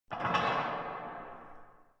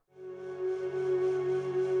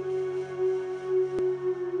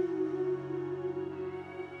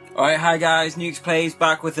Alright, hi guys, Nukez Playz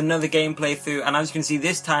back with another game playthrough, and as you can see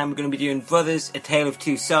this time we're going to be doing Brothers, A Tale of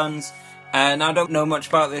Two Sons. Now I don't know much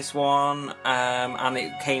about this one, and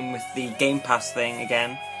it came with the Game Pass thing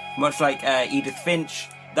again. Much like Edith Finch,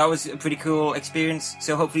 that was a pretty cool experience,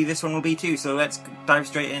 so hopefully this one will be too, so let's dive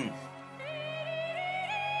straight in.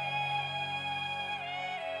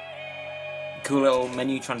 Cool little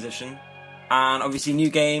menu transition, and obviously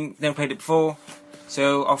new game, never played it before,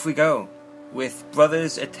 so off we go with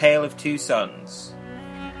Brothers, A Tale of Two Sons.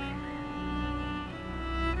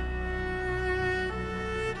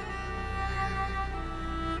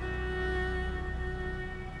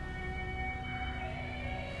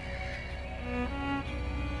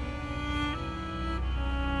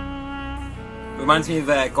 Reminds me of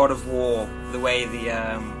God of War, the way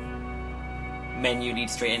the menu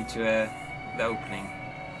leads straight into the opening.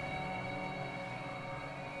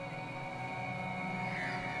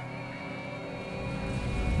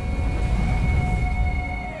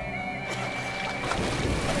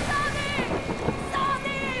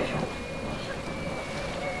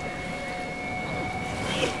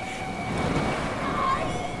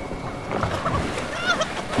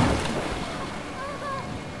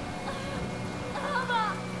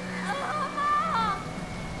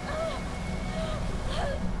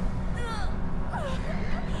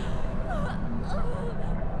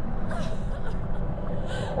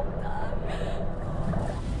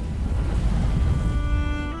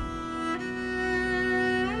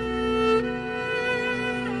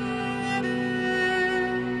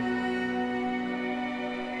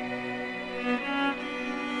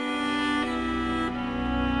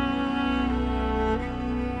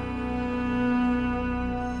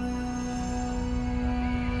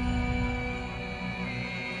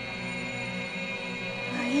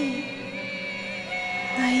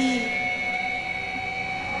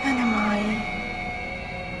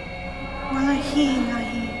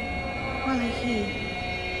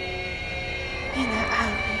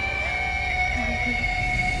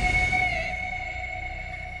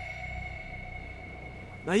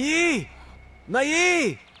 Nai!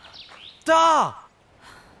 Nai! Ata!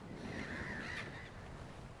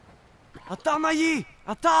 Ata, Nai!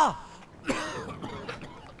 Ata!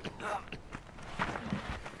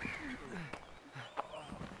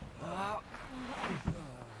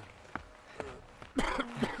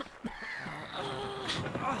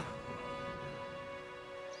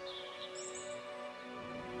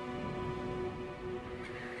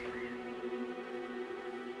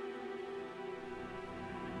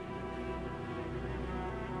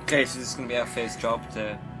 Okay, so this is going to be our first job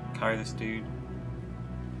to carry this dude.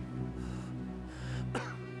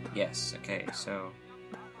 Yes, okay, so...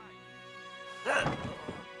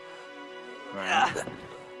 Right.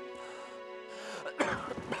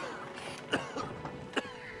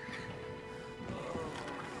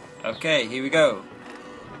 Okay, here we go.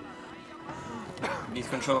 These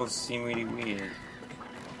controls seem really weird.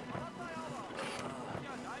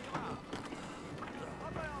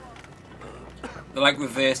 They're like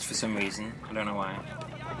reversed for some reason. I don't know why.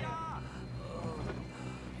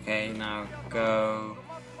 Okay, now go.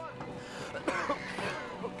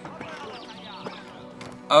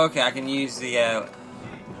 Oh, okay, I can use the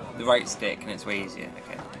right stick, and it's way easier.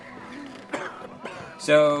 Okay.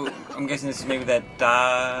 So I'm guessing this is maybe their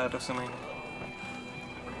dad or something.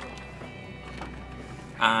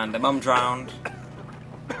 And their mum drowned.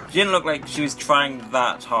 She didn't look like she was trying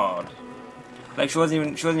that hard. Like she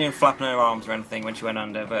wasn't even flapping her arms or anything when she went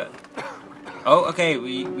under, but... Oh, okay,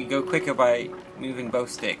 we go quicker by moving both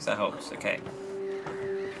sticks, that helps, okay.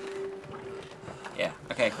 Yeah,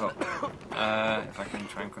 okay, cool. If I can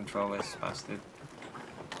try and control this bastard.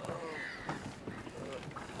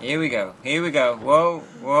 Here we go, whoa,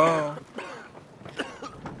 whoa.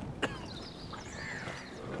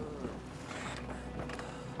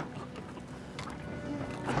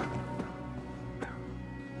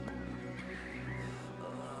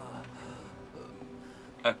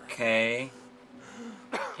 Okay.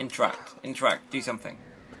 Interact, do something.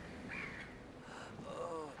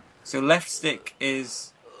 So left stick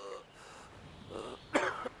is...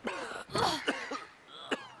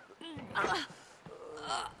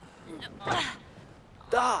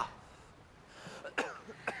 Da!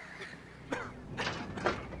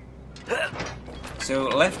 So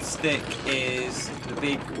left stick is the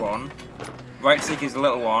big one, right stick is the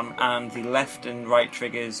little one, and the left and right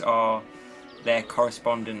triggers are their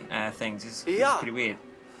correspondent things. This is pretty weird.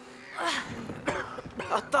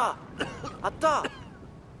 Ata! Ata!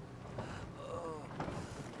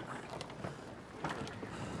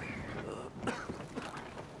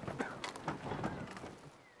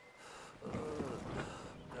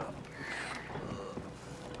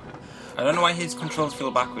 I don't know why his controls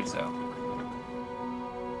feel backwards though.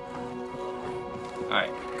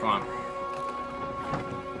 Alright, come on.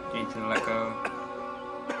 Need to let go.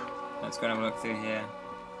 Let's go and have a look through here.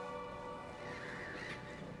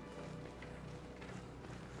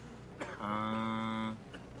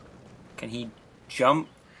 Can he jump?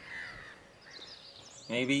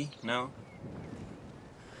 Maybe? No?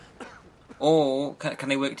 Or can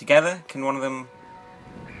they work together? Can one of them...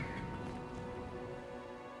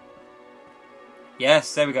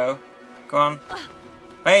 Yes, there we go. Go on.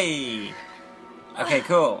 Hey! Okay,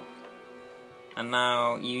 cool. And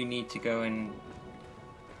now you need to go and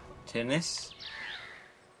turn this.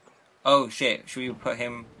 Oh shit, should we put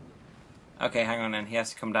him... Okay, hang on then, he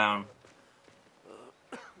has to come down.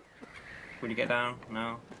 Would you get down?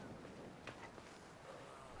 No?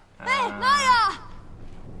 Hey, Naya!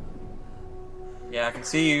 Yeah, I can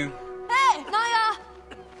see you. Hey, Naya!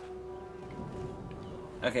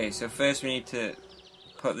 Okay, so first we need to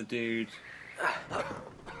put the dude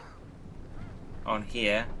on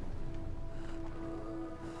here.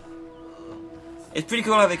 It's pretty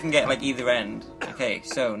cool how they can get like either end. Okay,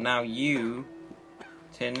 so now you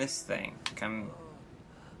turn this thing.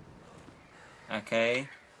 Okay.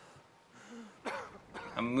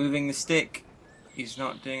 I'm moving the stick. He's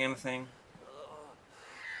not doing anything.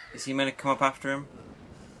 Is he meant to come up after him?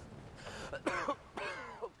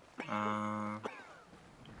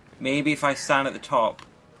 Maybe if I stand at the top,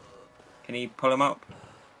 can he pull him up?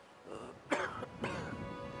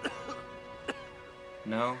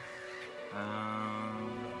 No?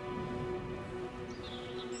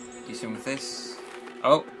 Do something with this.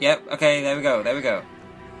 Oh, yep, okay, there we go, there we go.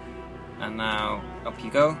 And now, up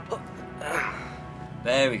you go.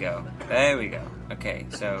 There we go, there we go. Okay,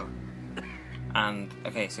 so... And,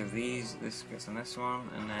 okay, so this goes on this one,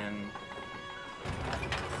 and then...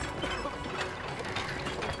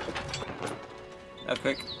 That was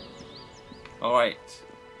quick. Alright,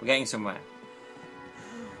 we're getting somewhere.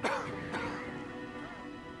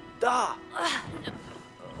 Da!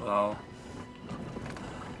 Lol.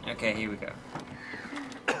 Okay, here we go.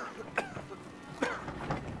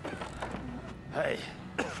 Hey.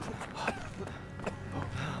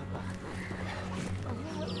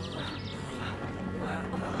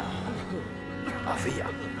 Afia.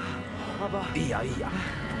 Iya, iya.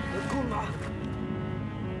 Kuma.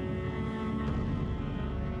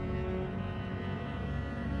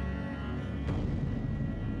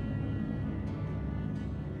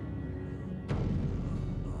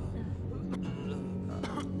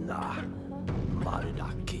 Nah.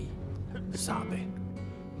 Maridaki. Sabe.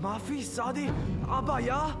 Mafi Sadi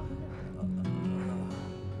Abaya.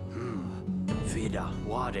 Vida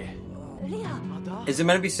Wade. Is it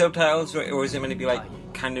meant to be subtitles, or is it meant to be like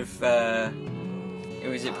kind of,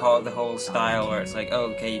 or is it part of the whole style where it's like,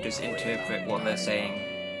 oh, okay, you just interpret what they're saying?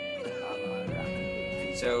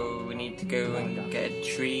 So we need to go and get a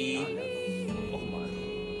tree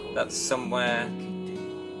that's somewhere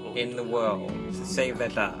in the world to save their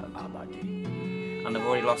dad, and they've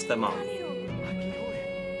already lost their mom.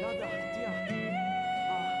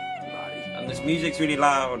 And this music's really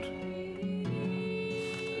loud.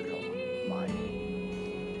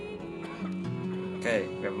 Okay,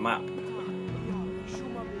 we have a map.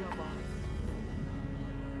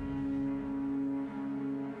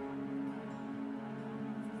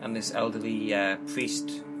 And this elderly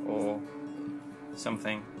priest or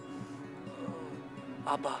something.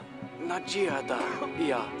 Abba, Najiada,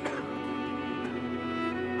 iya.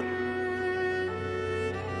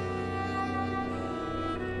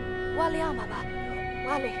 Wali Amaba.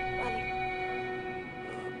 Wali.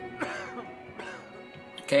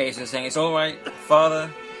 Okay, so they're saying it's alright, Father,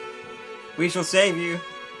 we shall save you.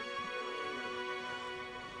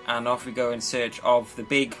 And off we go in search of the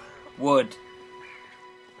big wood.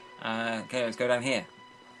 Okay, let's go down here.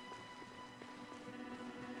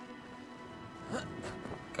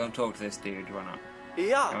 Go and talk to this dude, why not?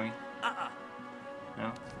 Iya. Can we?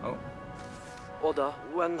 No? Oh. Oda,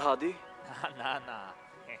 when hadi?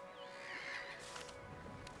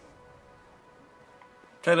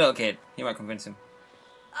 Try a little kid, he might convince him.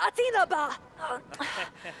 Atina ba.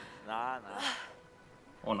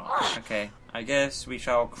 Or not. Okay, I guess we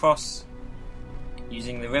shall cross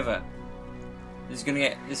using the river. This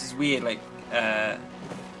is weird, like,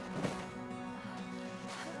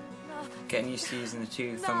 getting used to using the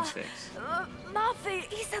two thumbsticks. Mafi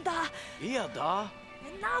Isada. Iya da.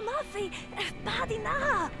 Na Mafi. Badi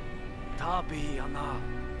na. Tabi ana.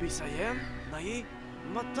 Bisayen? Nai?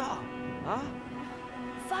 Mata. Huh?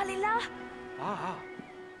 Falila. Ah.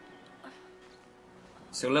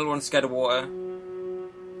 So the little one's scared of water,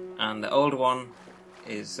 and the older one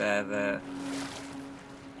is the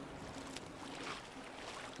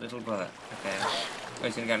little brother. Okay. Oh,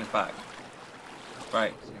 he's gonna get on his back.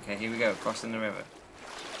 Right. Okay. Here we go. Crossing the river.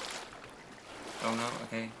 Oh no.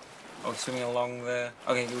 Okay. Oh, swimming along the.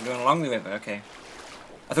 Okay, we're going along the river. Okay.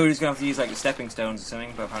 I thought we were just gonna have to use like the stepping stones or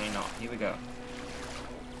something, but apparently not. Here we go.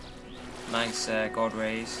 Nice god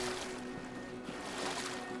rays.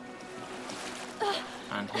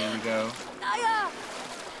 And here we go.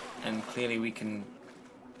 And clearly we can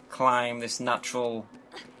climb this natural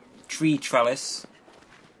tree trellis.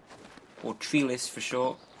 Or trellis for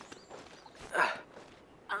short.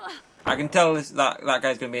 I can tell that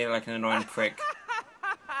guy's going to be like an annoying prick.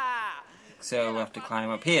 So we'll have to climb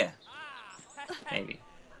up here. Maybe.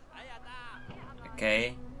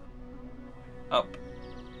 Okay. Up.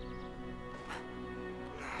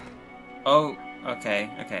 Oh,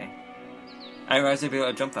 okay, okay. I didn't realize I'd be able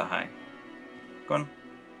to jump that high. Go on.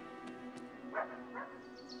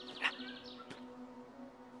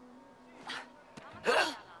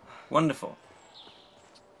 Wonderful.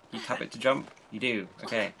 You tap it to jump? You do.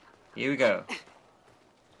 Okay. Here we go.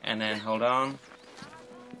 And then hold on.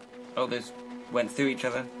 Oh, those went through each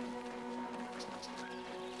other.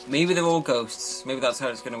 Maybe they're all ghosts. Maybe that's how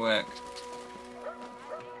it's going to work.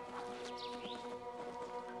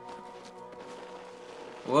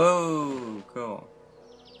 Whoa, cool.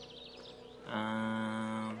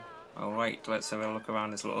 Alright, let's have a look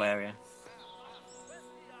around this little area.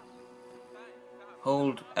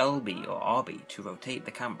 Hold LB or RB to rotate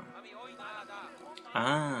the camera.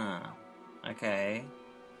 Ah, okay.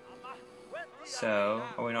 So,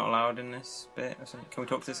 are we not allowed in this bit or something? Can we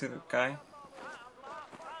talk to this guy?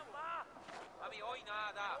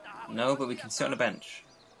 No, but we can sit on a bench.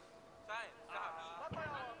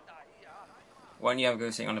 Why don't you have a go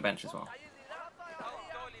sitting on a bench as well?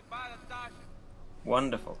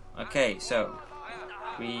 Wonderful. Okay, so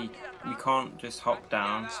we can't just hop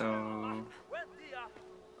down, so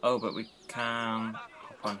oh, but we can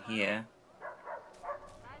hop on here.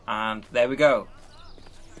 And there we go.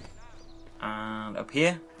 And up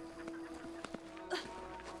here.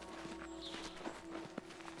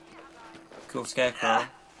 Cool scarecrow.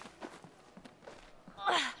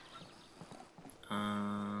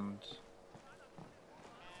 And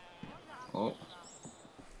oh.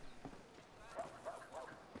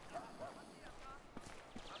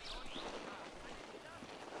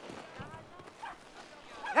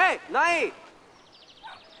 Hey, Nai!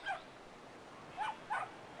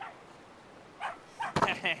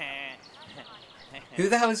 Who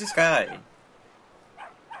the hell is this guy?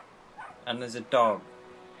 And there's a dog.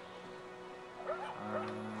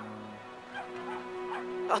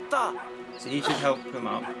 Atta! So he should help him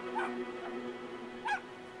up.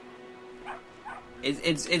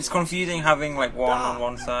 It's confusing having like one on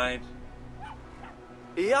one side.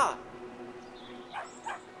 Yeah.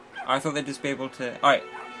 I thought they'd just be able to. Alright,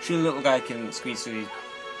 surely the little guy can squeeze through these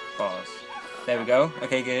bars. There we go.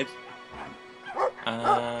 Okay, good.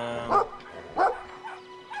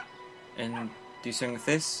 And do something with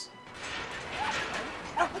this.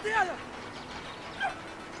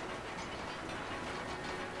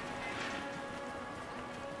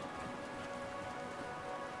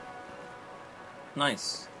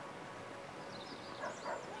 Nice.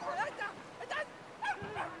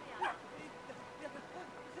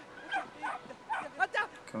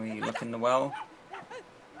 Can we look in the well?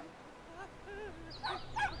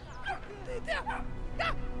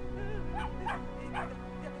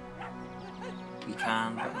 We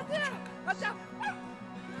can, but not the trappers.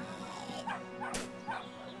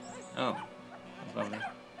 Oh, that's lovely.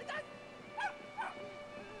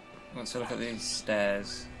 Let's look at these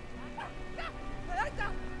stairs.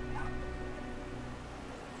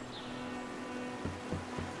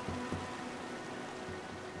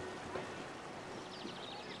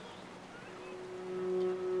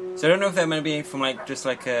 So I don't know if they're meant to be from like just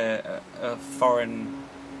like a foreign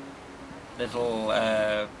little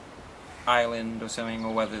island or something,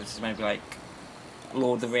 or whether this is meant to be like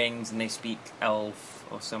Lord of the Rings and they speak elf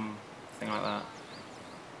or something like that.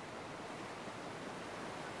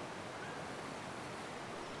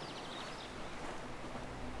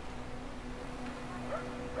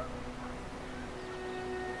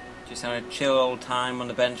 Just having a chill old time on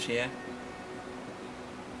the bench here.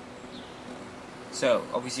 So,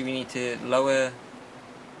 obviously we need to lower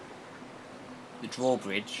the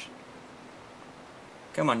drawbridge.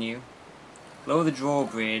 Come on, you. Lower the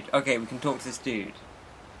drawbridge. Okay, we can talk to this dude.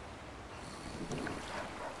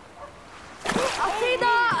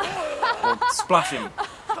 Or splash him.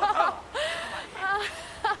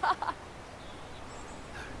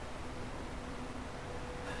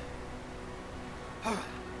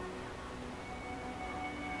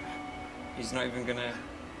 He's not even gonna...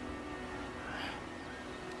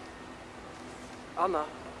 Anna,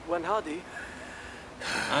 when Hadi?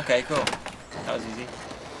 Okay, cool. That was easy.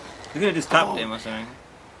 We could have just tapped him or something.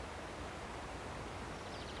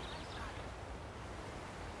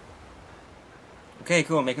 Okay,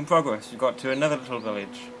 cool, making progress. We got to another little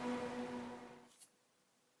village.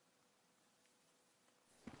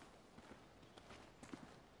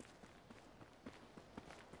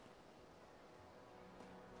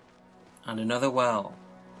 And another well.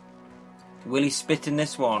 Will he spit in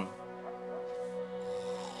this one?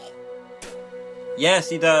 Yes,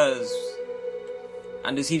 he does.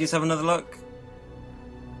 And does he just have another look?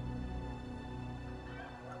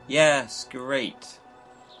 Yes, great.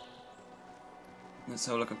 Let's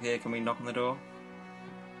have a look up here. Can we knock on the door?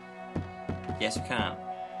 Yes, we can.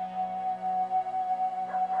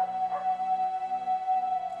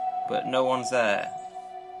 But no one's there.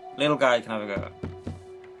 Little guy can have a go.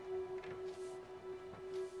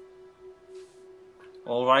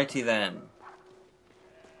 Alrighty then.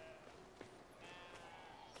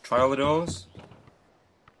 Try all the doors.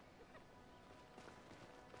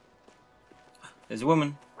 There's a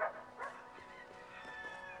woman.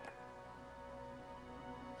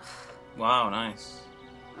 Wow, nice.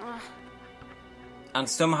 And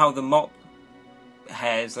somehow the mop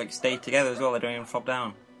hairs like stay together as well. They don't even flop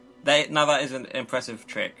down. Now that is an impressive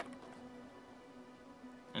trick.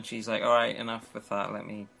 And she's like, alright, enough with that. Let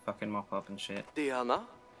me fucking mop up and shit. Diana?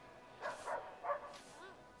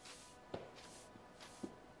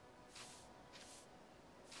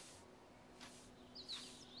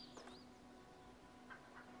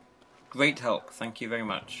 Great help. Thank you very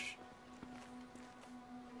much.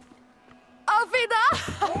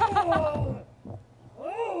 Alvina!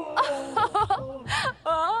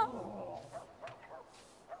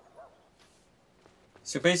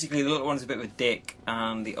 So basically the little one's a bit of a dick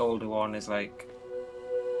and the older one is like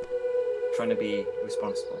trying to be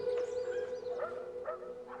responsible.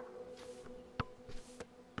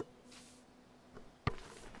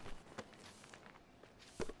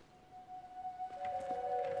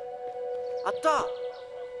 Atta!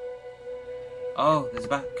 Oh, there's a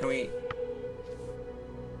back. Can we...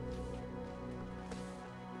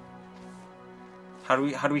 How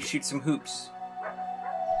do we shoot some hoops?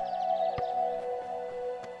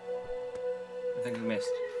 I think we missed.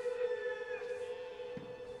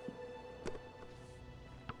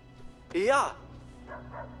 Yeah!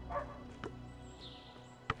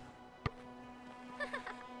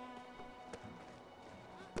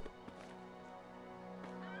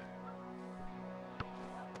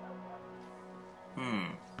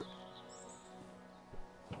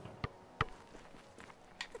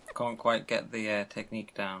 Can't quite get the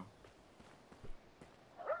technique down.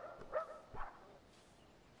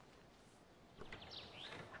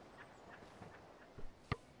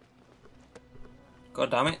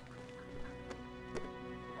 God damn it.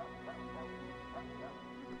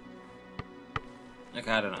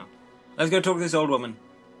 Okay, I don't know. Let's go talk to this old woman.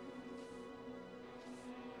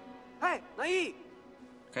 Hey, Nai!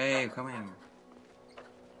 Okay, coming.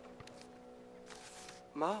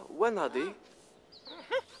 Ma, when Hadi?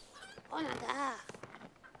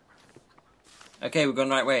 Okay, we're going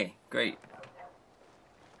the right way. Great.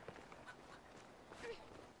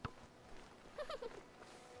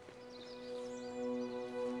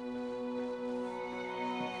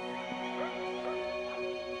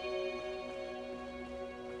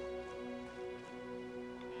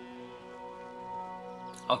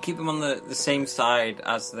 I'll keep them on the same side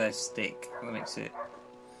as their stick. That makes it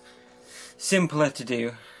simpler to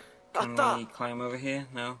do. Can we climb over here?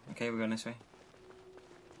 No? Okay, we're going this way.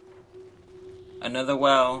 Another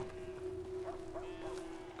well.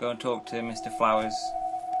 Go and talk to Mr. Flowers.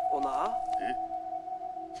 Ona?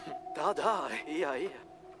 Da, yeah.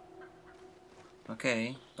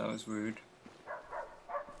 Okay, that was rude.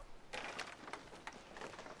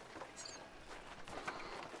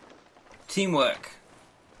 Teamwork.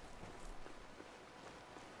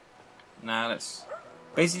 Now let's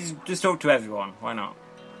basically just talk to everyone. Why not?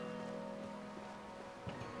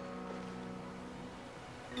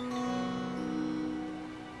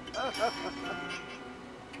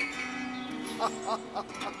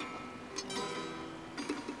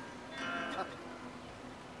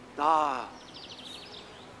 Da.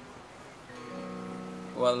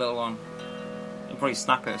 Well, little one. You'll probably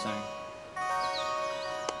snap it or something.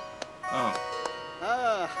 Oh.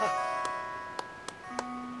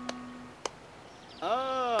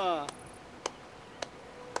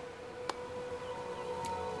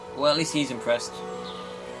 Well, at least he's impressed.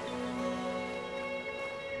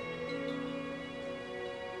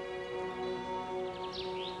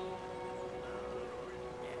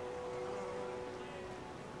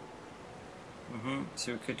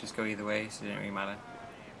 So we could just go either way, so it didn't really matter.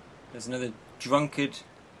 There's another drunkard.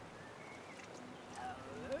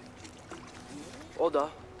 Oda,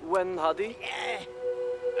 when Hadi?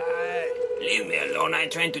 Leave me alone, I'm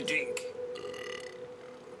trying to drink.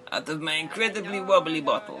 Out of my incredibly wobbly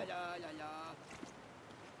bottle.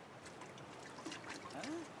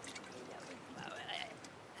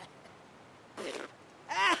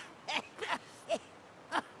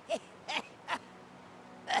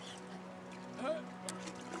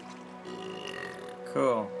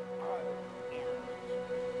 Cool.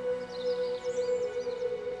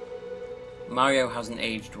 Mario hasn't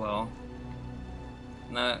aged well.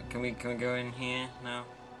 No, can we go in here? No.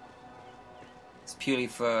 It's purely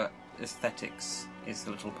for aesthetics. Is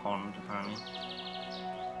the little pond apparently.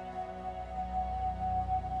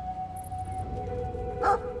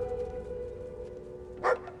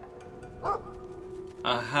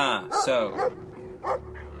 Aha, so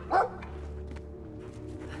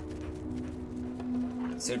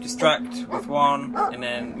distract with one and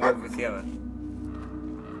then move with the other.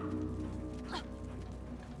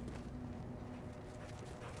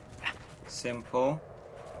 Simple.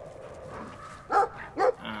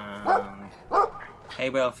 And hay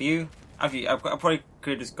bale for you. Actually, I probably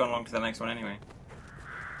could have just gone along to the next one anyway.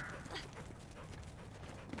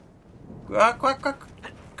 Quack, quack,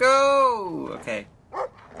 go! Okay. I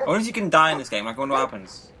wonder if you can die in this game. Like, I wonder what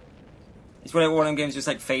happens. It's one of them games just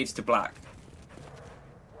like fades to black.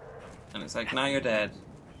 And it's like, now you're dead.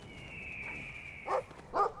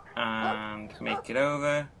 And make it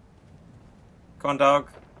over. Come on, dog.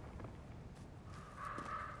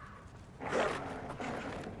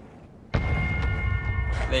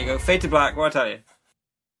 There you go, fade to black, what I tell you.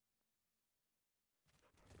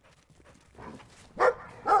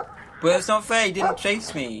 But it's not fair, he didn't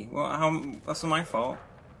chase me. That's not my fault.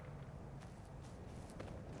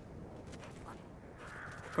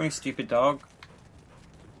 Come on, stupid dog.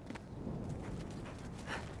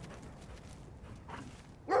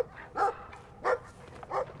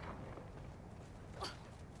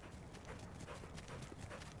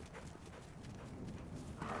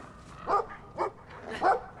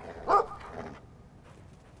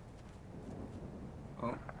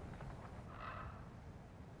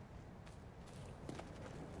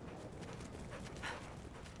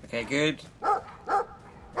 Okay, good.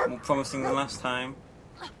 More promising than last time.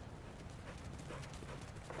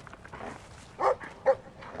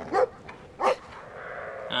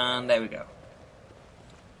 And there we go.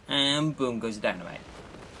 And boom goes the dynamite.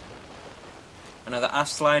 Another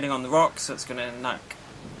ass sliding on the rocks, that's gonna knock.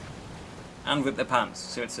 And rip their pants,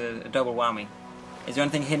 so it's a double whammy. Is there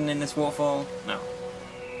anything hidden in this waterfall? No.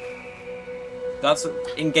 That's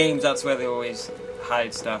in games, that's where they always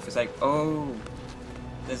hide stuff. It's like, oh,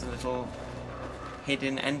 there's a little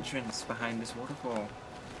hidden entrance behind this waterfall.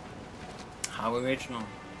 How original.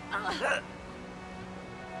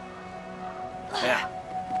 Yeah.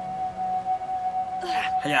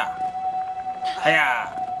 Hiya!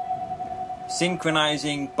 Hiya!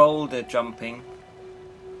 Synchronizing boulder jumping.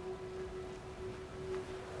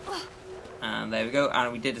 And there we go,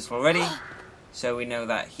 and we did this already. So we know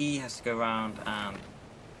that he has to go around and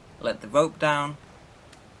let the rope down.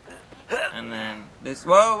 And then this.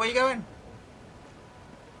 Whoa, where are you going?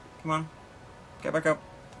 Come on. Get back up.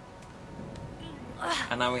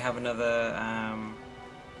 And now we have another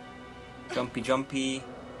jumpy.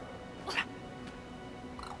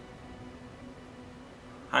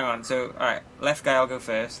 Hang on, so, alright, left guy, I'll go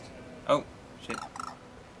first. Oh, shit.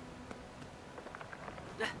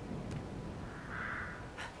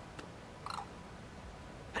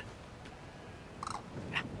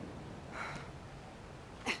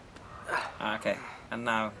 Okay, and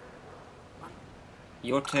now,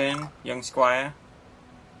 your turn, young squire.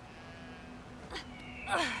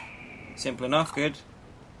 Simple enough, good.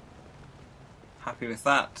 Happy with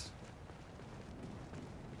that.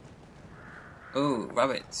 Oh,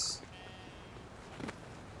 rabbits.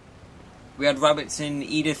 We had rabbits in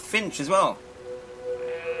Edith Finch as well.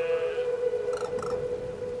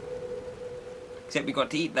 Except we got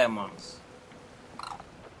to eat them once.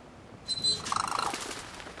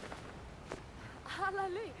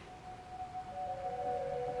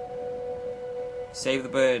 Save the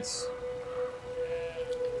birds.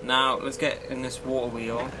 Now, let's get in this water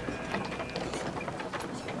wheel.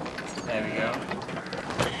 There we go.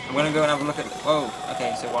 I'm going to go and have a look at... Whoa,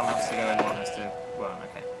 okay, so one has to go and one has to run,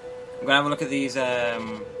 okay. I'm going to have a look at these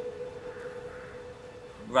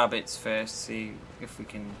rabbits first, see if we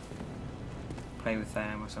can play with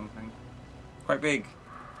them or something. Quite big.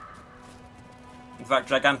 In fact,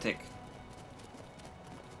 gigantic.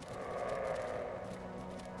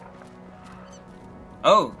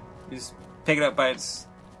 Oh! You just pick it up by its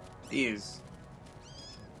ears.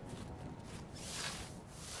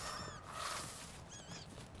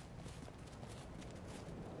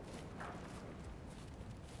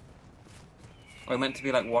 Are we meant to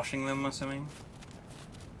be like washing them or something?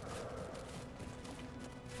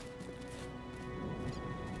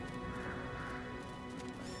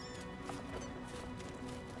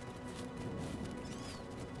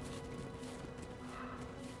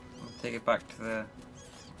 Take it back to the...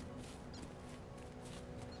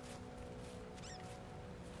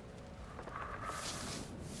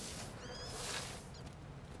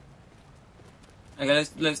 Okay,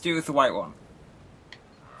 let's do it with the white one.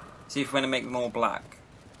 See if we're gonna make them all black.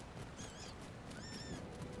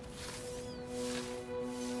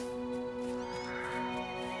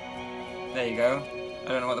 There you go. I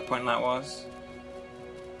don't know what the point of that was.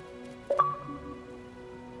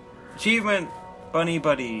 Achievement! Bunny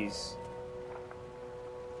buddies.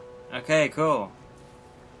 Okay, cool.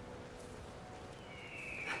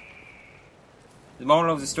 The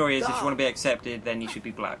moral of the story is if you want to be accepted, then you should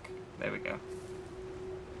be black. There we go.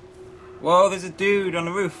 Whoa, there's a dude on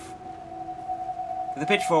the roof. With a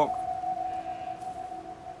pitchfork.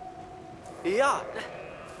 Yeah.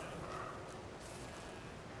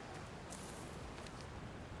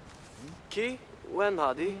 Ki, when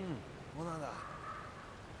Hadi?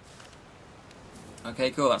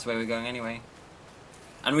 Okay, cool, that's where we're going anyway.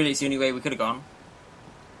 And really, it's the only way we could have gone.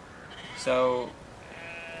 So...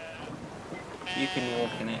 you can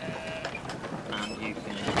walk in it. And you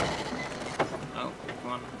can... oh,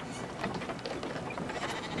 come on.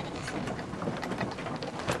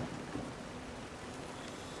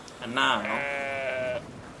 And now...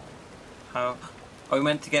 how... are we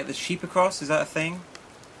meant to get the sheep across? Is that a thing?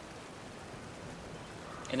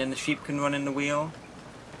 And then the sheep can run in the wheel?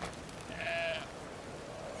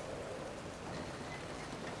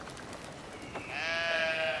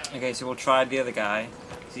 Okay, so we'll try the other guy,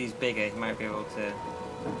 because he's bigger, he might be able to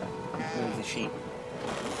move the sheep.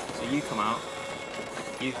 So you come out,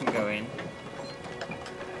 you can go in.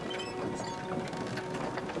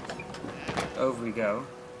 Over we go.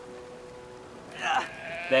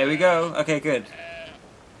 There we go, okay, good.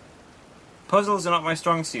 Puzzles are not my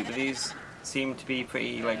strong suit, but these seem to be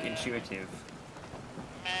pretty, like, intuitive.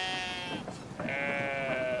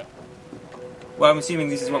 Well, I'm assuming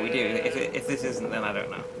this is what we do. If this isn't, then I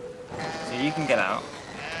don't know. So you can get out.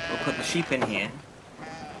 We'll put the sheep in here.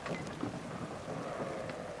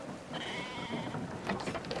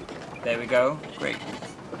 There we go. Great.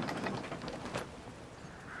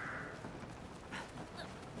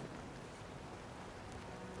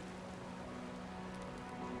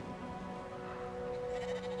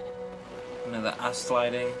 Another ass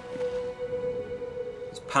sliding.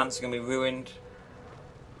 His pants are going to be ruined.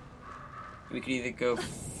 We could either go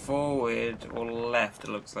forward or left, it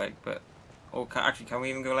looks like, but... or actually, can we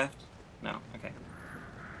even go left? No, okay.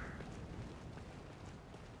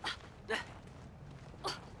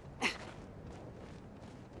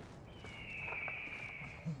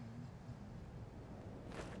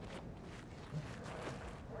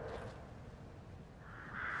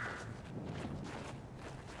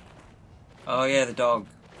 Oh yeah, the dog.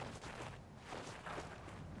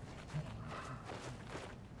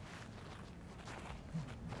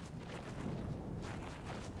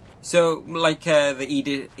 So, like the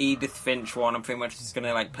Edith Finch one, I'm pretty much just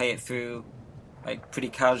gonna like play it through, like pretty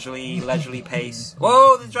casually, leisurely pace.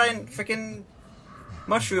 Whoa, the giant freaking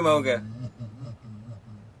mushroom ogre!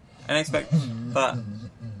 I didn't expect that.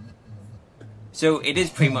 So it is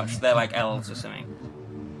pretty much they're like elves or something.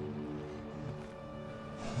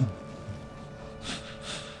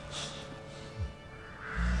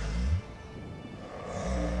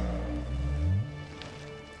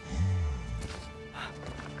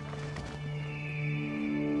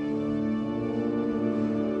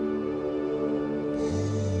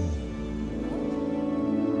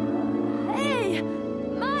 Hey!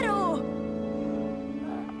 Maru!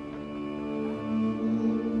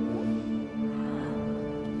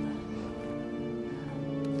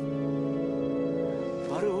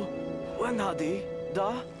 Baru, when Hadi?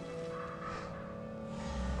 Da?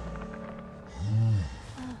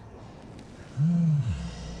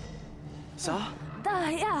 Sa? Da,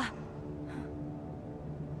 ja.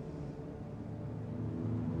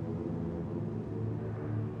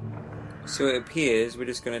 So it appears we're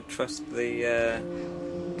just going to trust the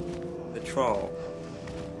troll.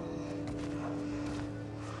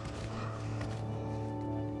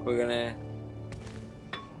 We're going to...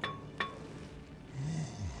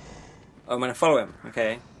 oh, I'm going to follow him,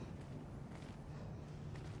 okay.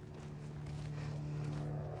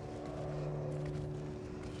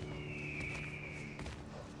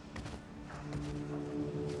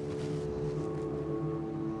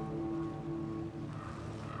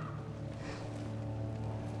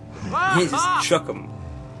 You just chuck them.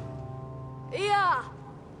 Yeah.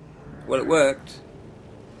 Well, it worked.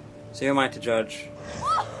 So who am I to judge?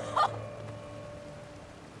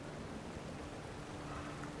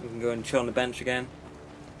 We can go and chill on the bench again.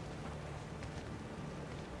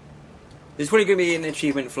 There's probably going to be an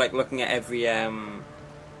achievement for like looking at every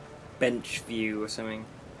bench view or something.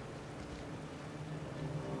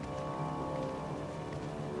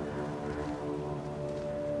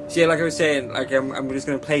 So yeah, like I was saying, like I'm just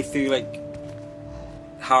going to play through like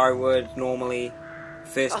how I would normally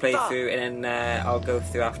first playthrough, and then I'll go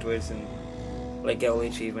through afterwards and like get all the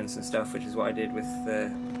achievements and stuff, which is what I did with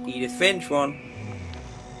the Edith Finch one.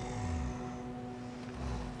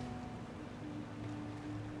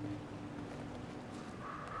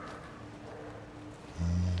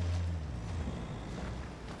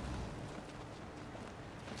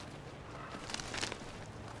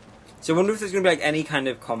 So I wonder if there's going to be like any kind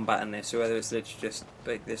of combat in this, or whether it's literally just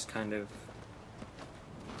like this kind of,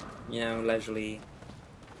 you know, leisurely.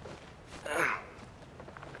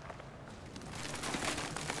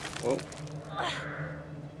 Whoa.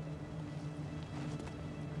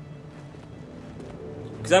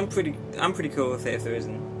 Because I'm pretty cool with it if there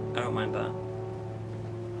isn't. I don't mind that.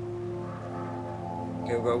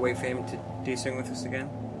 Okay, we've got to wait for him to do something with us again.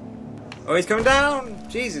 Oh, he's coming down!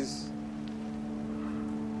 Jesus!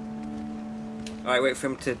 Alright, wait for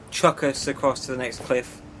him to chuck us across to the next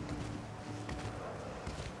cliff.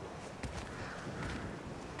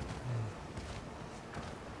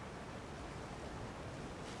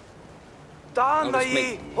 I'll just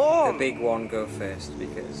make the big one go first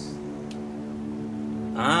because...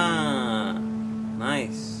 Ah,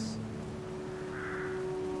 nice.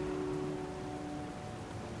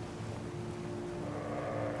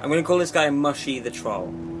 I'm going to call this guy Mushy the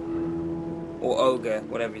Troll. Or Ogre,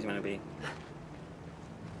 whatever he's going to be.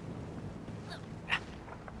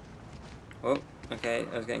 Oh, okay,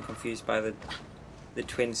 I was getting confused by the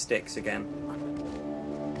twin sticks again.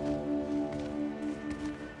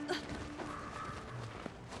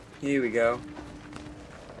 Here we go.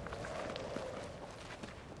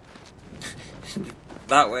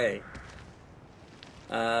 That way.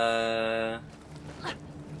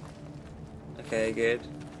 Okay, good.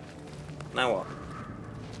 Now what?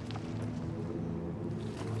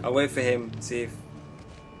 I'll wait for him to see if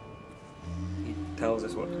he tells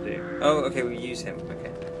us what to do. Oh, okay, we use him.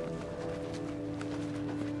 Okay.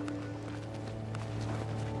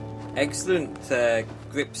 Excellent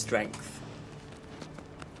grip strength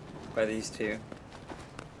by these two.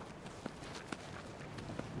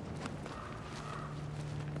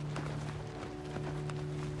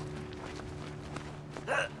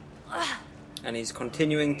 And he's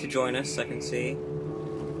continuing to join us, I can see.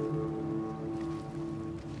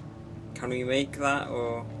 Can we make that,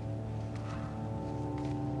 or...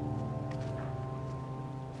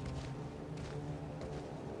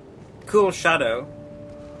 Cool shadow.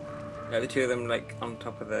 Yeah, the two of them, like, on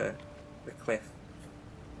top of the cliff.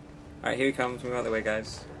 Alright, here he comes. Move out of the way,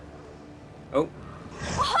 guys. Oh.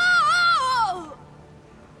 Whoa!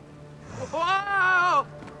 Wow!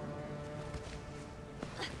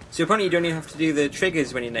 So apparently you don't even have to do the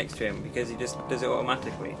triggers when you're next to him, because he just does it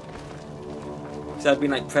automatically. So I've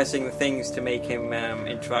been like pressing the things to make him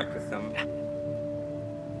interact with them.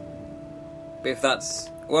 But if that's...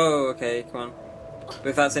 Whoa, okay, come on. But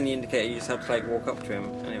if that's any indicator, you just have to like walk up to him,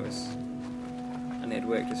 and it was... And it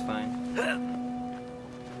worked just fine.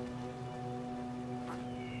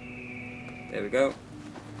 There we go.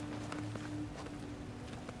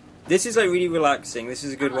 This is like really relaxing. This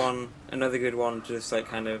is a good one. Another good one, just like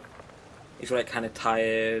kind of... If you're like kind of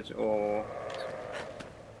tired, or...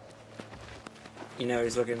 You know,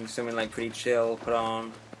 he's looking for something like pretty chill, put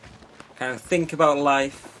on. Kind of think about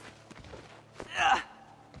life.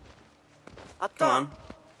 Come on.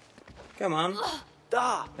 Come on.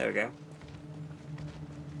 There we go.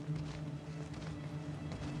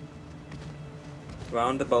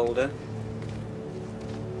 Round the boulder.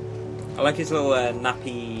 I like his little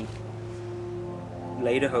nappy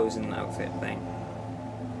lederhosen outfit thing.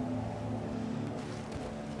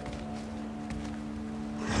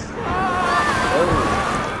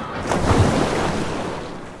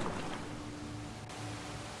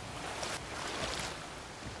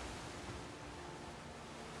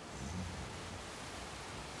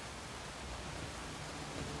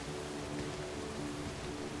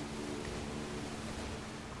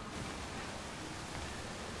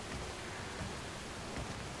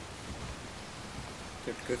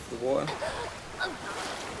 Go through the water.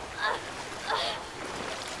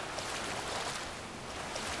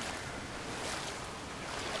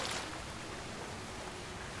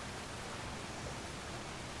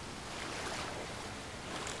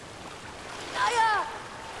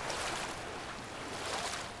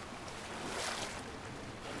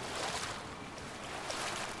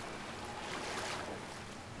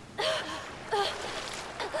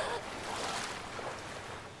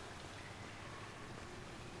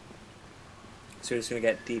 So we're just going to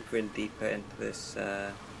get deeper and deeper into this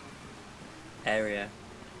area.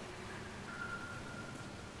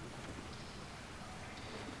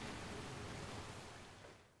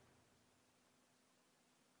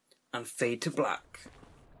 And fade to black.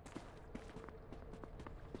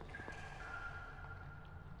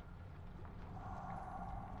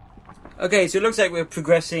 Okay, so it looks like we're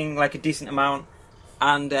progressing like a decent amount,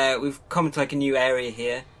 and we've come to like a new area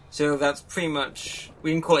here. So that's pretty much,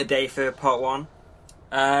 we can call it a day for part 1.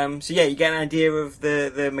 So yeah, you get an idea of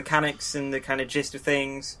the mechanics and the kind of gist of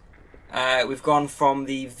things. We've gone from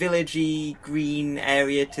the villagey green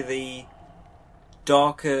area to the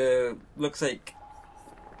darker, looks like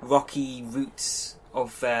rocky roots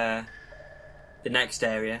of the next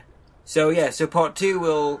area. So yeah, so part 2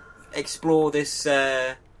 will explore this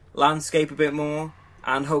landscape a bit more,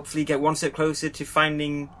 and hopefully get one step closer to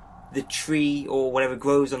finding the tree or whatever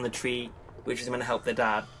grows on the tree, which is going to help their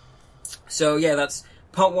dad. So yeah, that's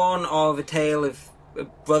part 1 of A Tale of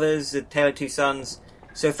Brothers, A Tale of Two Sons.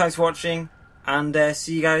 So thanks for watching, and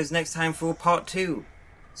see you guys next time for part 2.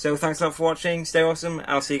 So thanks a lot for watching, stay awesome,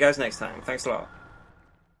 I'll see you guys next time. Thanks a lot.